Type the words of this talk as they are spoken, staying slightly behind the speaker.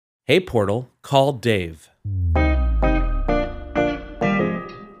Hey Portal, call Dave.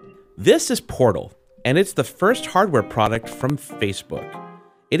 This is Portal, and it's the first hardware product from Facebook.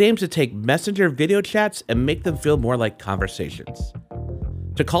 It aims to take Messenger video chats and make them feel more like conversations.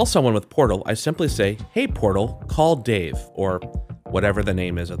 To call someone with Portal, I simply say, hey Portal, call Dave, or whatever the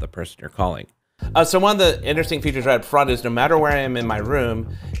name is of the person you're calling. So one of the interesting features right up front is no matter where I am in my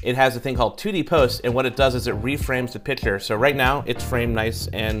room, it has a thing called 2D post, and what it does is it reframes the picture. So right now, it's framed nice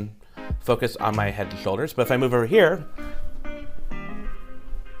and focused on my head and shoulders, but if I move over here,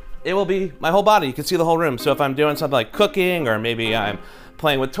 it will be my whole body. You can see the whole room. So if I'm doing something like cooking, or maybe I'm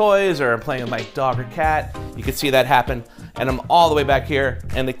playing with toys, or I'm playing with my dog or cat, you can see that happen. And I'm all the way back here,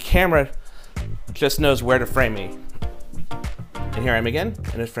 and the camera just knows where to frame me. And here I am again,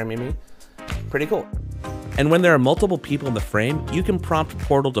 and it's framing me. Pretty cool. And when there are multiple people in the frame, you can prompt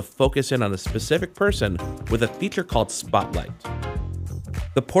Portal to focus in on a specific person with a feature called Spotlight.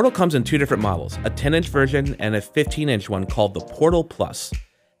 The Portal comes in two different models, a 10-inch version and a 15-inch one called the Portal Plus.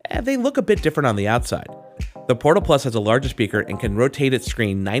 And they look a bit different on the outside. The Portal Plus has a larger speaker and can rotate its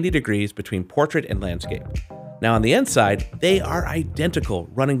screen 90 degrees between portrait and landscape. Now on the inside, they are identical,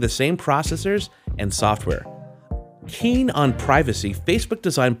 running the same processors and software. Keen on privacy, Facebook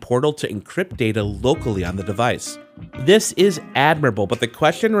designed Portal to encrypt data locally on the device. This is admirable, but the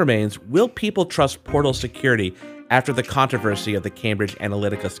question remains, will people trust Portal's security after the controversy of the Cambridge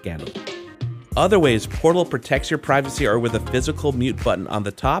Analytica scandal? Other ways Portal protects your privacy are with a physical mute button on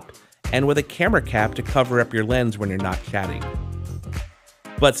the top and with a camera cap to cover up your lens when you're not chatting.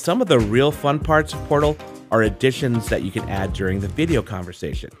 But some of the real fun parts of Portal are additions that you can add during the video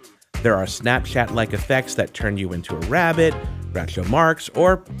conversation. There are Snapchat-like effects that turn you into a rabbit, retro marks,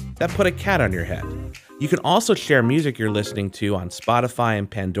 or that put a cat on your head. You can also share music you're listening to on Spotify and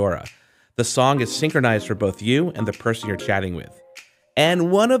Pandora. The song is synchronized for both you and the person you're chatting with.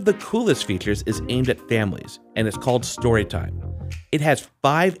 And one of the coolest features is aimed at families, and it's called Storytime. It has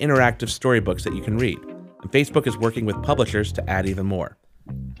 5 interactive storybooks that you can read, and Facebook is working with publishers to add even more.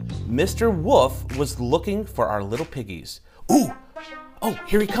 Mr. Wolf was looking for our little piggies. Ooh! Oh,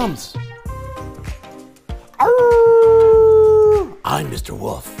 here he comes. Arr! I'm Mr.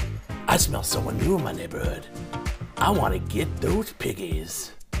 Wolf. I smell someone new in my neighborhood. I want to get those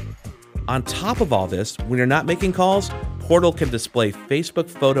piggies. On top of all this, when you're not making calls, Portal can display Facebook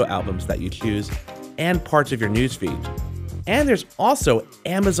photo albums that you choose and parts of your newsfeed. And there's also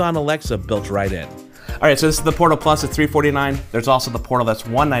Amazon Alexa built right in. All right, so this is the Portal Plus at $349. There's also the Portal that's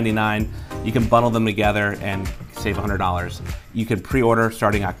 $199. You can bundle them together and save $100. You can pre-order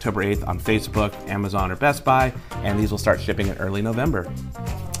starting October 8th on Facebook, Amazon, or Best Buy, and these will start shipping in early November.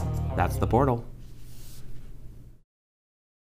 That's the Portal.